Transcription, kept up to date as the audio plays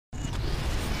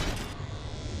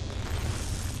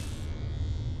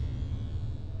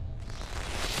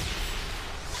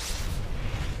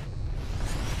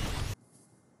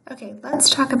Okay, let's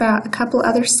talk about a couple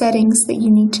other settings that you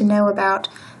need to know about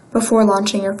before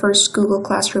launching your first Google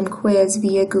Classroom quiz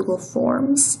via Google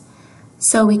Forms.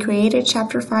 So we created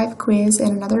Chapter 5 quiz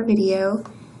in another video,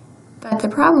 but the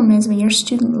problem is when your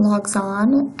student logs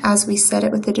on, as we set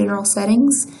it with the general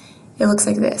settings, it looks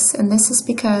like this. And this is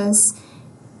because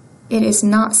it is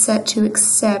not set to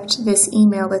accept this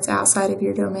email that's outside of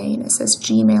your domain. It says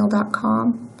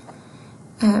gmail.com,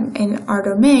 and our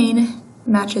domain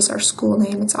matches our school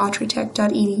name. It's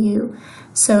autrytech.edu.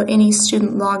 So any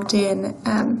student logged in,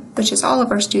 which is all of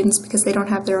our students because they don't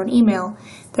have their own email,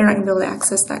 they're not going to be able to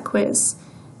access that quiz.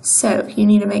 So you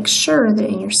need to make sure that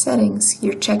in your settings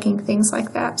you're checking things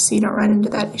like that so you don't run into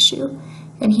that issue.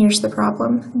 And here's the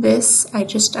problem. This, I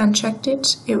just unchecked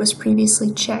it. It was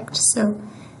previously checked. So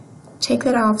take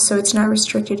that off so it's not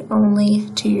restricted only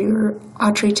to your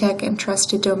Autrytech and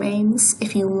trusted domains.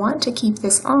 If you want to keep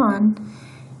this on,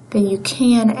 then you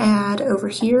can add over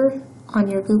here on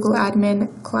your Google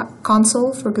Admin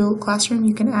console for Google Classroom,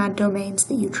 you can add domains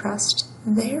that you trust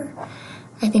there.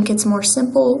 I think it's more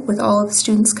simple with all of the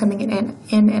students coming in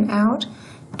and out,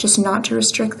 just not to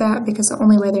restrict that because the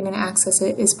only way they're going to access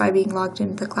it is by being logged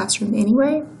into the classroom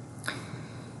anyway.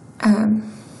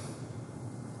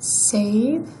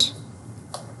 Saved.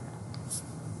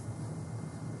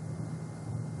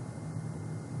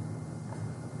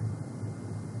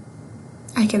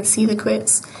 I can see the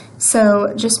quiz.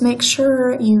 So just make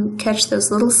sure you catch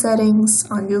those little settings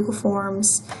on Google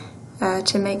Forms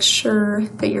to make sure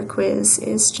that your quiz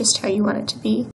is just how you want it to be.